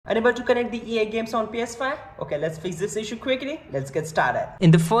Unable to connect the EA games on PS5? Okay, let's fix this issue quickly. Let's get started.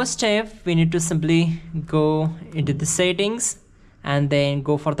 In the first step, we need to simply go into the settings and then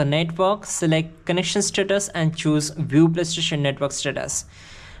go for the network, select connection status and choose view PlayStation network status.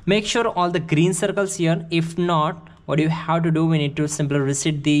 Make sure all the green circles here. If not, what you have to do, we need to simply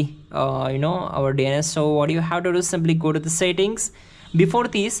reset the our DNS. So what you have to do, simply go to the settings. Before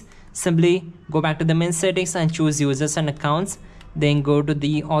this, simply go back to the main settings and choose users and accounts. Then go to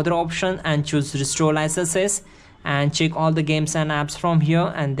the other option and choose restore licenses and check all the games and apps from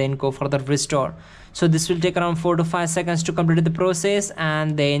here and then go for the restore. So this will take around 4 to 5 seconds to complete the process,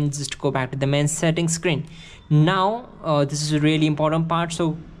 and then just go back to the main settings screen. Now this is a really important part.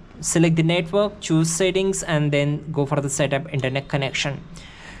 So select the network, choose settings and then go for the setup internet connection.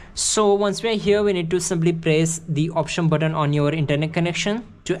 So once we are here, we need to simply press the option button on your internet connection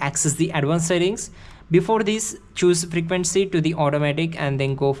to access the advanced settings. Before this, choose frequency to the automatic and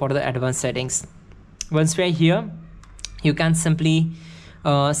then go for the advanced settings. Once we are here, you can simply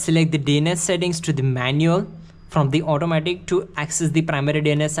select the DNS settings to the manual from the automatic to access the primary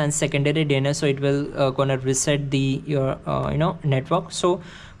DNS and secondary DNS. So it will gonna reset the your network. So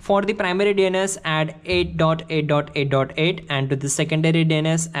for the primary DNS, add 8.8.8.8 and to the secondary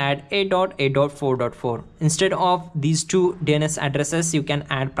DNS, add 8.8.4.4. Instead of these two DNS addresses, you can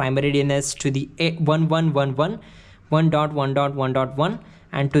add primary DNS to the 1111.1.1.1.1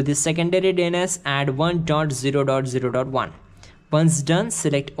 and to the secondary DNS, add 1.0.0.1. Once done,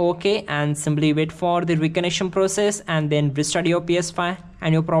 select OK and simply wait for the reconnection process and then restart your PS5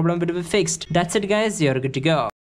 and your problem will be fixed. That's it guys, you're good to go.